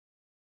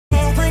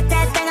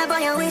up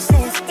on your wish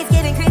list. It's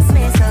giving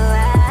Christmas, so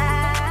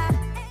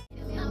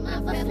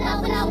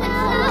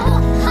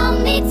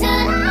Hold me till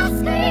I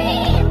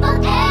scream for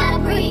air to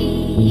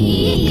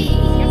breathe,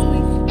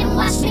 and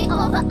wash me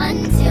over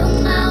until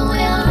my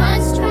will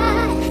runs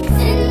dry.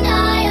 Send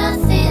all your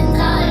sins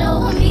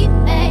all over me,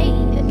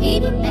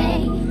 baby, baby.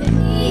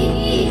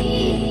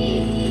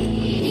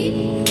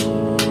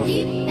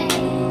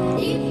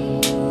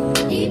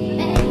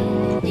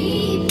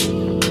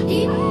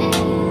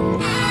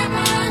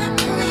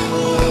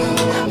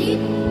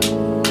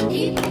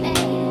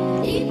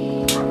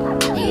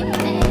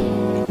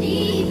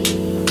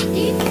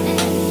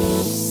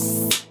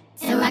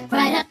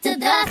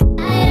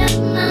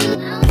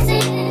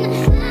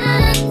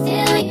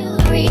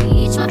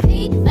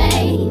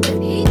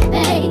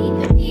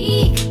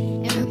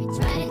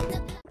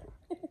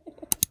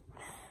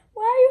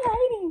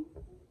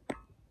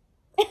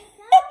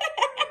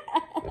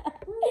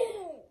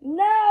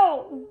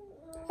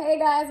 Hey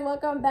guys,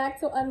 welcome back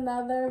to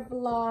another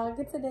vlog.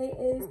 Today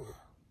is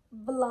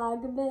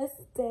Vlogmas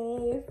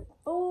day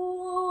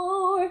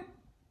 4.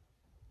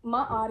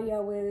 My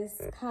audio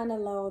is kind of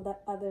low the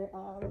other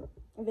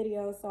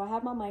video, so I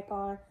have my mic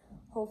on.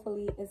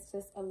 Hopefully it's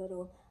just a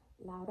little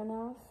loud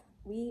enough.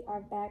 We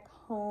are back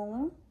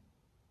home.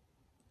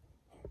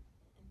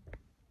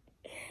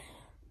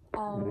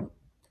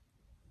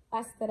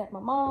 I stayed at my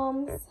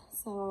mom's,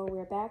 so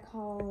we're back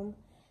home.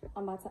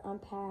 I'm about to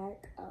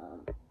unpack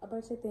a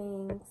bunch of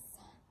things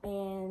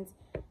and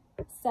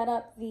set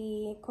up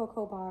the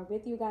cocoa bar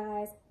with you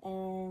guys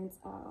and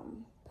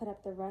put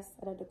up the rest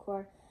of the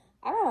decor.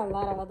 I got a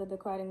lot of other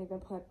decor I didn't even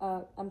put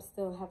up. I'm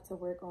still have to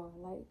work on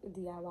like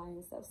DIY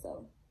and stuff,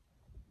 so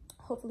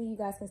hopefully you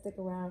guys can stick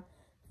around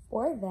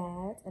for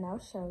that and I'll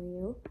show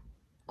you.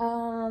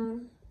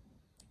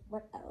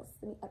 What else?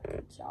 Let me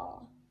update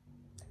y'all.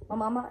 My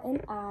mama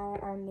and I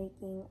are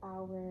making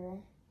our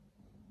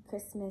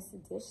Christmas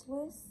dish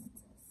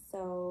list,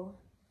 so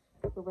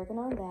we're working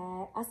on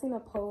that. I seen a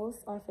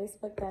post on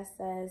Facebook that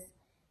says,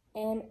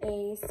 in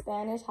a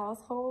Spanish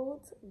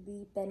household,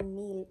 the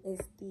pernil is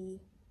the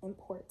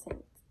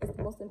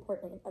most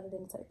important other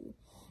than turkey.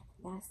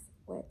 That's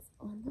what's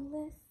on the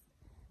list.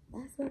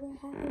 That's what we're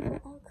having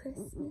for our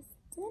Christmas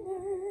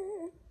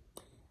dinner.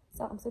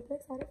 So I'm super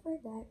excited for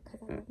that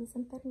because I love me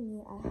some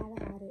pernil. I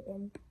haven't had it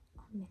in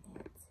a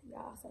minute,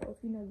 y'all. So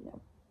if you know, you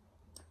know.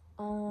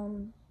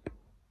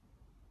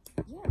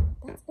 Yeah,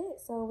 that's it.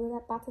 So we're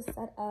about to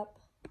set up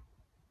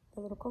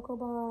the little cocoa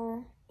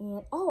bar,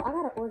 and oh, I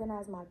gotta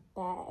organize my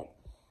bag.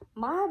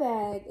 My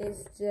bag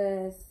is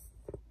just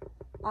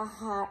a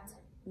hot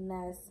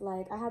mess.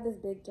 Like, I had this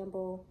big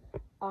jumbo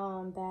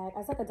bag.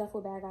 It's like a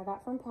duffel bag I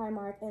got from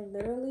Primark, and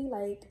literally,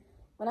 like,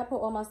 when I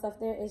put all my stuff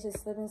there, it's just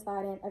slipping,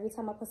 sliding. Every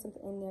time I put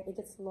something in there, it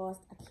gets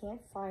lost. I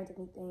can't find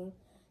anything.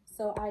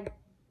 So I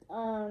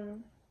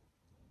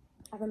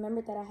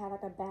remembered that I had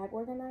like a bag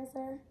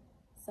organizer,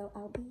 so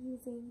I'll be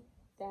using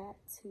that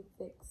to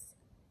fix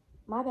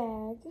my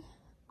bag.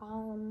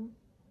 And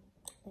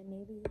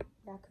maybe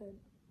y'all could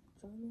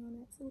join me on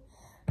that too.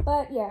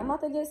 But yeah, I'm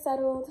about to get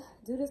settled,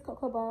 do this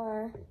cocoa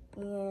bar,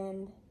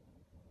 and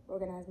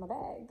organize my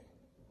bag.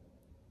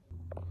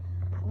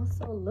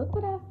 Also, look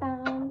what I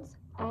found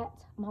at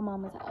my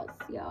mama's house,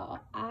 y'all.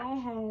 I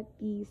had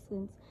these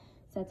since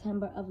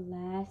September of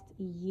last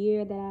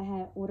year that I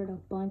had ordered a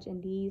bunch,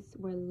 and these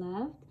were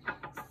left.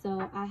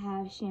 So I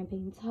have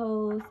champagne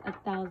toast,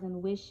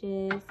 1,000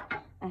 wishes.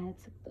 I had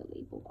took the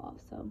label off,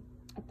 so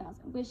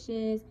 1,000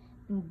 wishes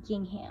and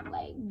gingham.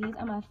 Like, these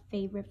are my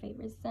favorite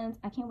scents.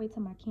 I can't wait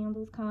till my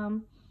candles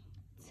come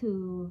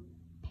to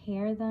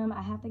pair them.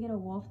 I have to get a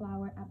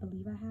wallflower. I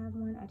believe I have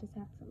one. I just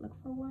have to look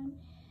for one.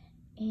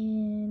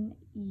 And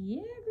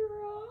yeah,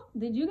 girl.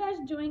 Did you guys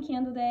join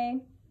Candle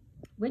Day?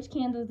 Which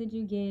candles did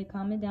you get?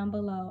 Comment down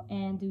below.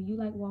 And do you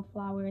like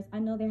wallflowers? I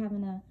know they're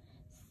having a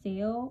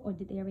sale, or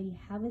did they already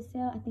have a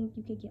sale? I think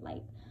you could get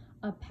like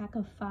a pack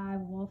of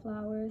 5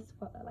 wallflowers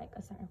for like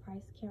a certain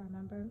price. Can't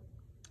remember.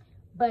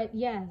 But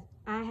yeah,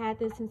 I had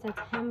this in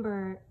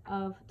September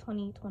of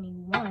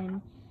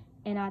 2021,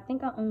 and I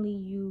think I only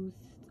used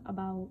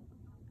about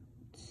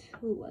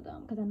 2 of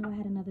them because I know I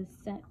had another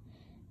set,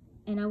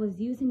 and I was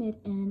using it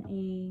in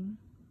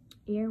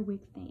a air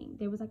wick thing.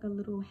 There was like a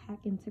little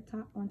hack in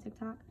on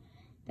TikTok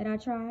that I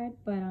tried,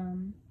 but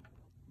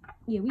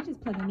yeah, we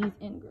just plugging these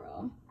in,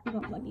 girl. We're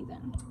gonna plug these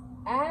in.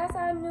 As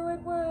I knew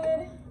it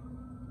would,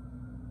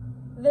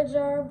 the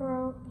jar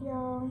broke,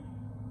 y'all.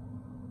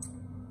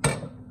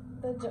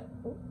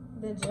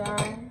 The jar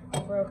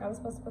broke. I was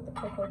supposed to put the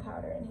cocoa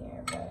powder in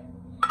here, but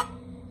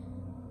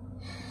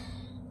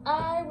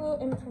I will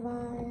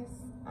improvise.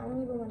 I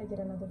don't even want to get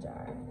another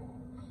jar.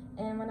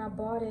 And when I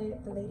bought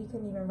it, the lady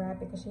couldn't even wrap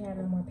it because she had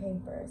no more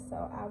paper.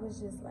 So I was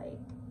just like,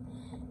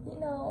 you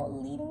know,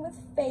 leading with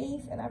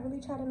faith, and I really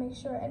tried to make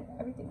sure and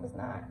everything was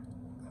not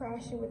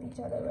crashing with each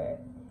other,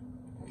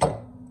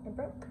 but it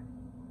broke.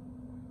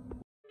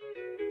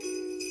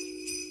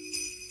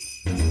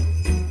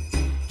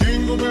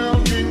 Jingle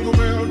bell, jingle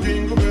bell,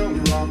 jingle bell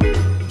rock.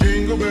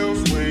 Jingle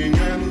bells swing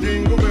and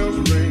jingle bells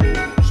ring.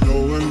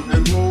 Snowing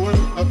and blowing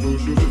up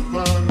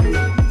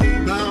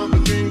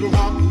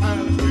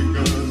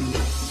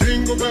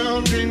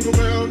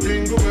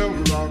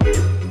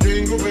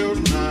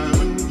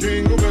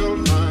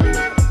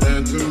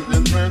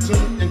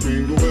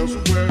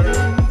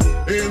everywhere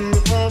in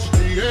the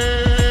frosty air.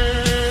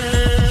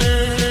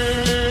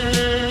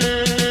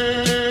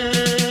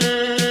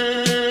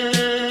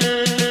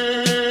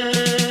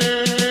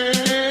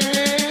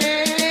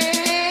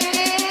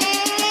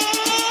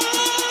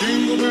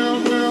 Jingle bell,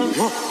 bell,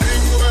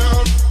 jingle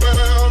bell,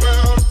 bell, bell,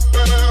 bell,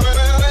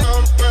 bell,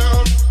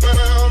 bell,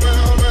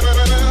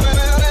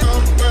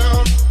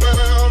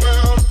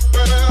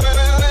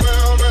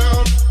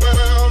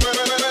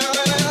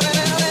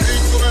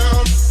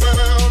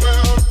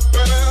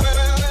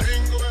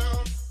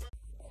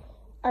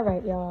 All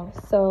right, y'all.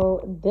 So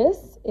this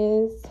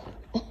is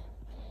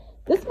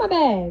my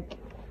bag.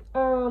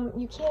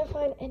 You can't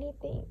find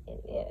anything in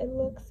it. It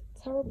looks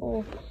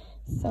terrible.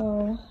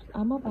 So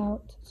I'm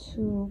about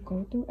to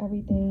go through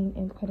everything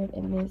and put it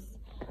in this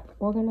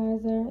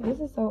organizer. This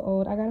is so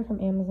old. I got it from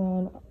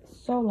Amazon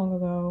so long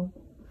ago.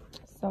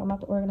 So I'm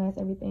about to organize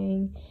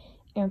everything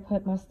and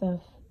put my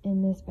stuff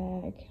in this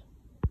bag.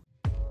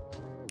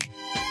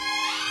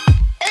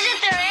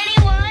 Isn't there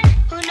anyone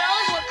who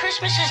knows what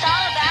Christmas is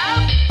all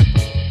about?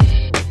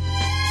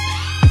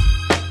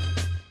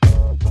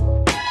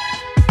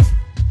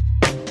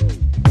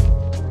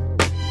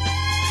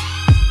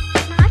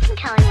 I can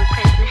tell you what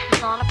Christmas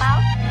is all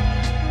about.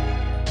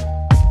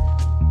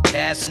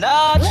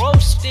 Chestnuts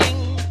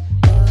roasting,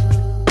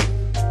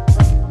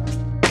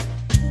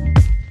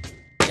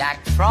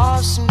 Jack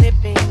Frost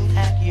nipping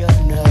at your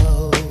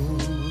nose.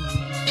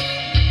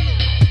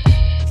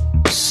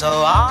 So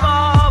I'm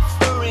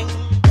offering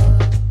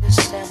this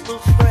simple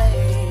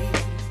phrase.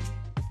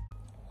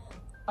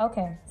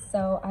 Okay,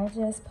 so I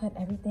just put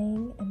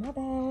everything in my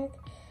bag.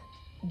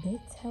 Big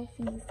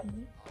healthy.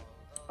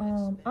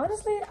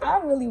 Honestly, I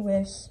really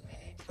wish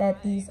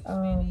that these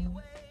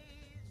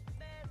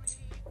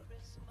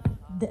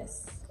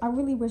I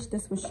really wish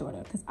this was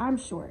shorter because I'm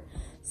short.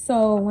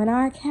 So when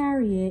I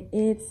carry it,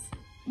 it's,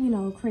 you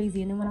know,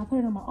 crazy. And then when I put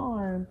it on my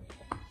arm,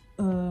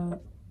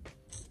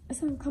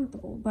 it's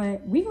uncomfortable.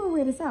 But we gonna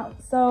wear this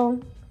out.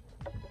 So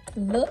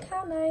look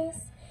how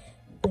nice.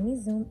 Let me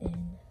zoom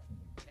in.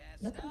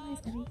 Look how nice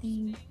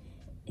everything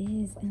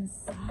is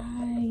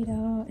inside,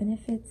 and it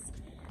fits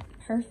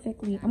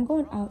perfectly. I'm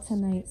going out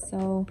tonight,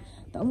 so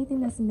the only thing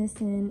that's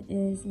missing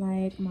is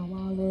like my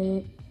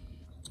wallet,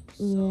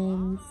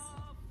 and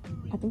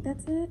I think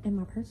that's it, and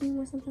my perfume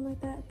or something like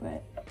that.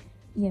 But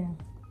yeah,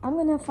 I'm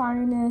gonna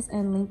find this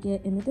and link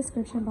it in the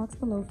description box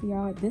below for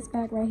y'all. This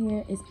bag right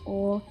here is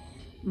all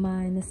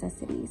my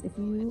necessities. If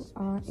you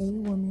are a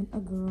woman, a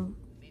girl,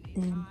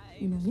 then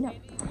you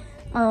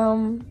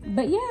know.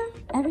 But yeah,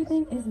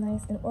 everything is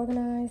nice and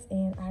organized,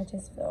 and I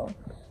just feel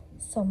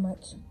so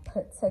much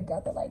put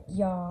together. Like,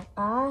 y'all,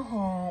 I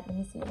had, let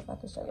me see if I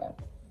can show y'all,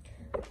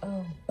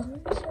 a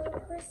bunch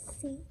of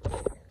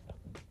receipts,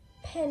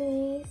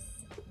 pennies,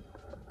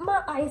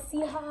 my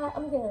icy hot.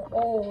 I'm getting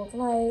old.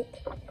 Like,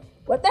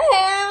 what the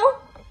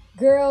hell?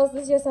 Girls,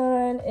 this is your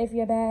sign. If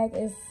your bag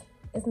is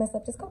messed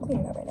up, just go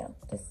clean it up right now.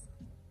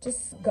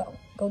 Just go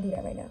do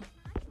that right now.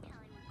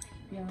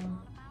 Y'all,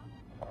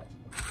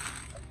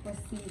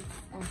 receipts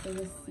after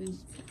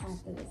receipts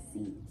after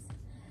receipts.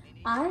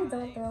 I don't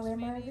throw away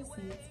my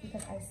receipts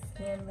because I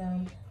scan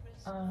them.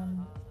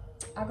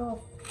 I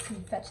go to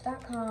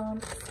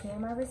fetch.com,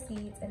 scan my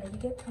receipts, and then you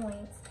get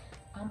points.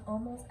 I'm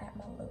almost at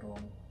my little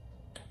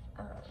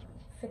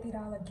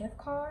 $50 gift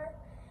card.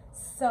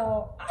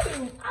 So I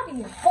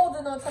be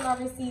holding on to my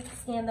receipts,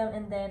 scan them,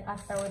 and then I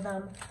throw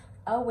them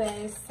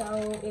away.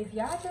 So if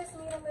y'all just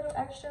need a little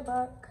extra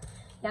buck,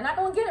 y'all not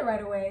gonna get it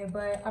right away,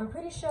 but I'm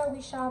pretty sure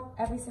we shop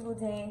every single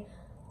day.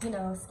 You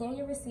know, scan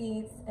your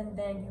receipts, and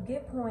then you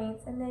get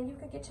points, and then you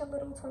could get your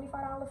little $25,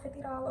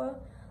 $50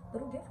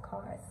 little gift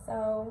card.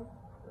 So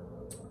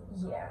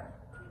yeah.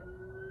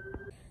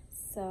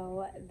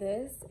 So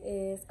this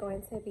is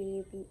going to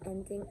be the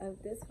ending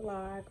of this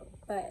vlog,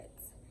 but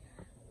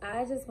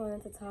I just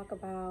wanted to talk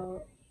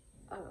about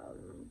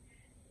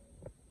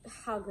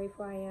how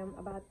grateful I am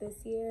about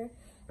this year.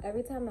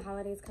 Every time the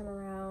holidays come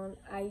around,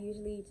 I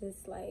usually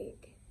just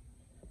like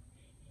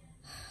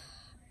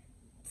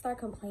start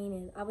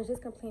complaining. I was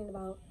just complaining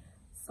about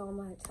so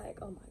much, like,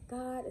 oh my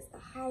god, it's the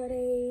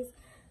holidays,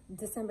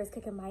 December's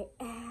kicking my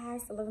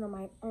ass, living on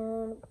my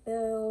own,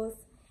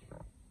 bills,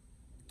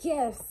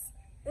 gifts.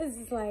 It's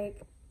just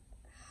like,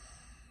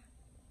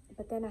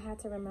 but then I had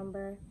to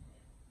remember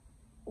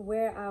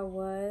where I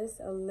was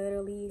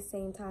literally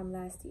same time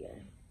last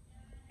year,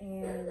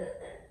 and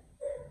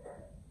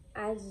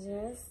I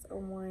just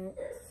want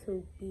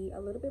to be a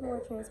little bit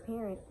more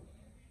transparent.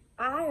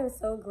 I am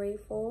so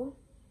grateful.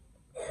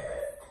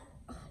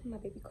 Oh, my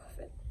baby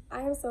coughing.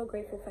 I am so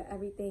grateful for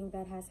everything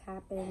that has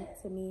happened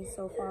to me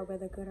so far,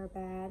 whether good or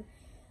bad,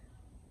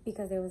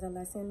 because there was a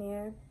lesson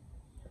there,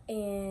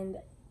 and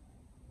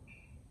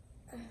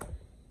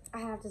I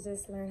have to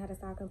just learn how to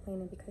stop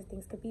complaining because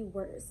things could be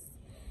worse.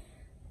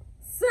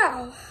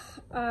 So,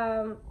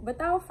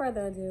 without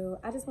further ado,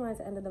 I just wanted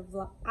to end the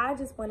vlog. I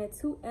just wanted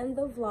to end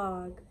the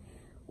vlog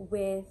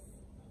with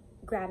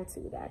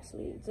gratitude.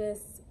 Actually,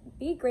 just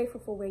be grateful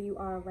for where you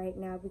are right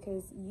now,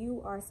 because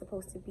you are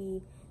supposed to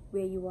be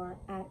where you are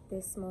at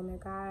this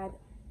moment. God,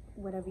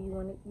 whatever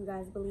you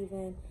guys believe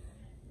in,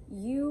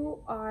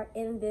 you are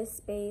in this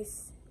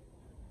space,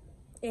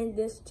 in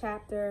this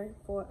chapter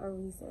for a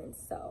reason.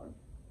 So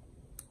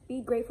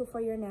be grateful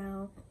for your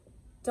now.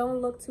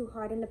 Don't look too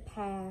hard in the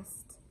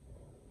past.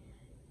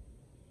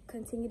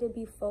 Continue to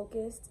be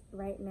focused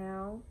right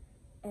now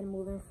and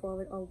moving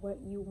forward on what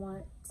you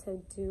want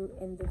to do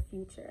in the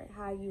future,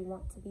 how you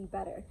want to be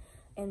better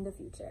in the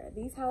future.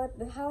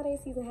 The holiday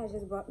season has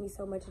just brought me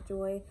so much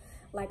joy.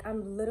 Like,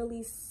 I'm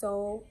literally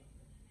so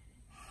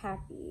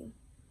happy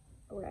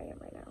where I am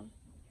right now.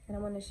 And I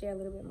want to share a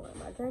little bit more of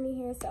my journey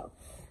here. So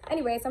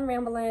anyways, I'm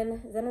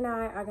rambling. Zen and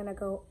I are gonna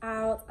go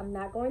out. I'm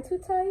not going to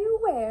tell you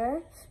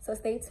where, so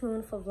stay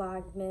tuned for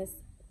Vlogmas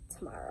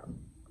tomorrow.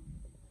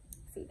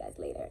 See you guys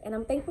later. And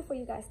I'm thankful for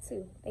you guys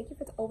too. Thank you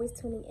for always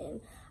tuning in.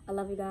 I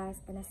love you guys,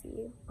 and I see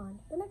you on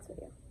the next video.